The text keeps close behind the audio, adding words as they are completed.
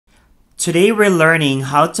Today we're learning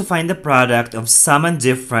how to find the product of sum and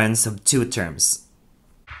difference of two terms.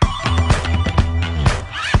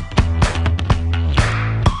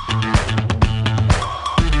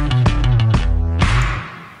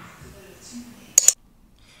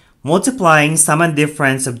 Multiplying sum and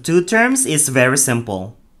difference of two terms is very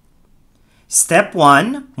simple. Step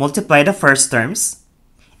 1, multiply the first terms.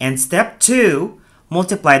 And step 2,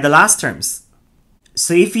 multiply the last terms.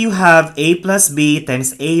 So if you have a plus b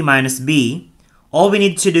times a minus b, all we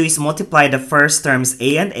need to do is multiply the first terms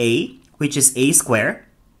a and a, which is a squared.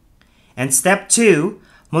 And step 2,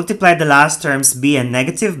 multiply the last terms b and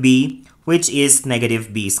negative b, which is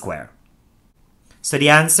negative b squared. So the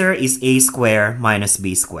answer is a squared minus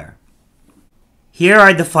b squared. Here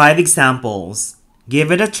are the 5 examples.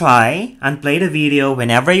 Give it a try and play the video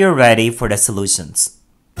whenever you're ready for the solutions.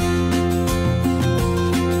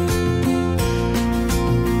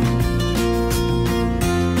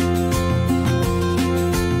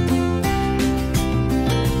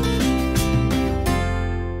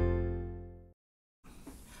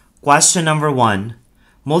 Question number 1.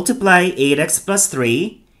 Multiply 8x plus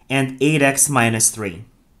 3 and 8x minus 3.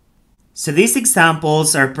 So these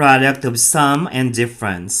examples are product of sum and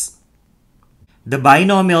difference. The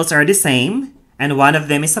binomials are the same, and one of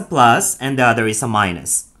them is a plus and the other is a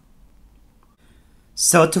minus.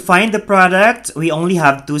 So to find the product, we only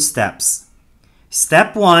have 2 steps.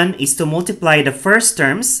 Step 1 is to multiply the first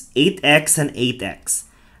terms, 8x and 8x,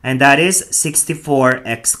 and that is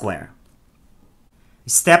 64x squared.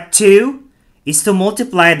 Step 2 is to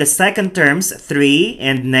multiply the second terms, 3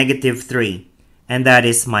 and negative 3, and that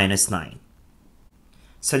is minus 9.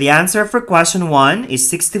 So the answer for question 1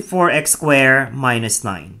 is 64x squared minus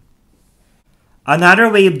 9. Another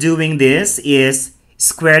way of doing this is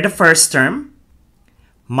square the first term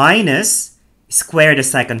minus square the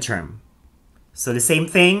second term. So the same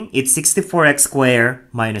thing, it's 64x squared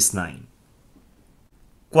minus 9.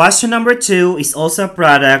 Question number 2 is also a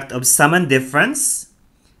product of sum and difference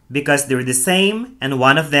because they're the same and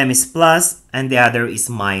one of them is plus and the other is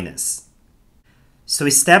minus. So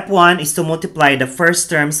step 1 is to multiply the first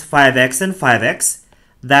terms 5x and 5x,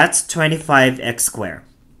 that's 25x squared.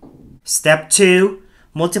 Step 2,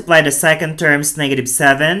 multiply the second terms negative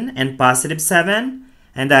 7 and positive 7,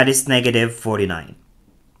 and that is negative 49.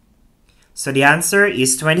 So the answer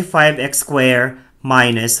is 25x squared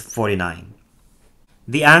minus 49.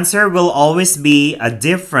 The answer will always be a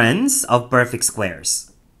difference of perfect squares.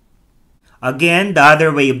 Again, the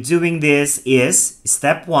other way of doing this is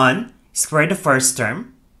step 1, square the first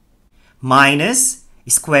term, minus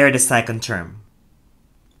square the second term.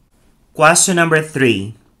 Question number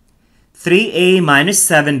 3. 3a minus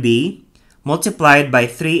 7b multiplied by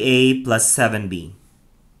 3a plus 7b.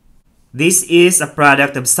 This is a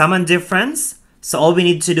product of sum and difference, so all we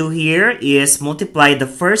need to do here is multiply the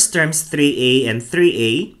first terms 3a and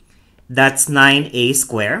 3a, that's 9a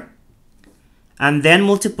squared, and then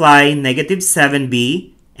multiply negative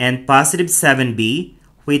 7b and positive 7b,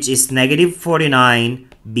 which is negative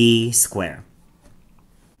 49b squared.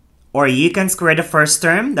 Or you can square the first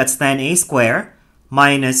term, that's 9a squared,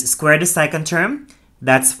 minus square the second term,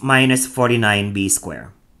 that's minus 49b squared.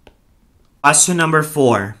 Question number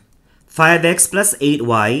 4. 5x plus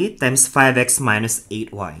 8y times 5x minus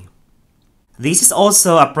 8y. This is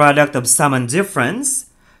also a product of sum and difference.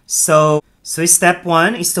 So step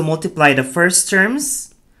 1 is to multiply the first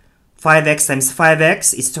terms. 5x times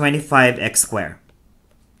 5x is 25x squared.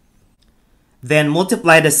 Then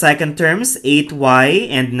multiply the second terms, 8y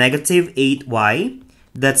and negative 8y.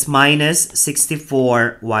 That's minus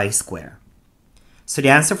 64y squared. So the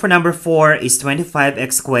answer for number 4 is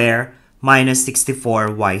 25x squared minus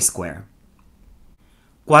 64y squared.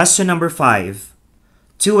 Question number 5.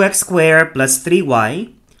 2x squared plus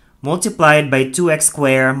 3y multiplied by 2x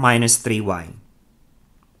squared minus 3y.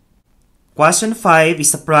 Question 5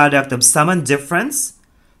 is a product of sum and difference.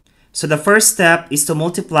 So the first step is to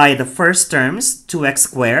multiply the first terms, 2x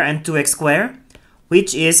squared and 2x squared,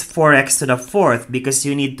 which is 4x to the fourth because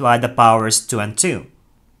you need to add the powers 2 and 2.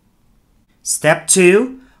 Step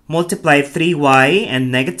 2, multiply 3y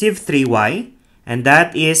and negative 3y, and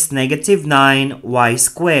that is negative 9y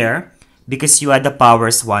squared because you add the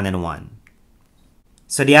powers 1 and 1.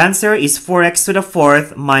 So the answer is 4x to the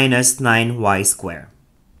fourth minus 9y squared.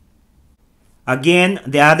 Again,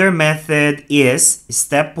 the other method is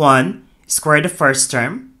step 1, square the first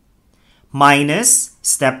term, minus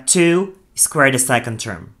step 2, square the second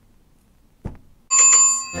term.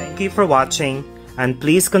 Thank you for watching, and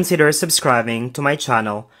please consider subscribing to my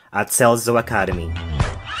channel at Celzo Academy.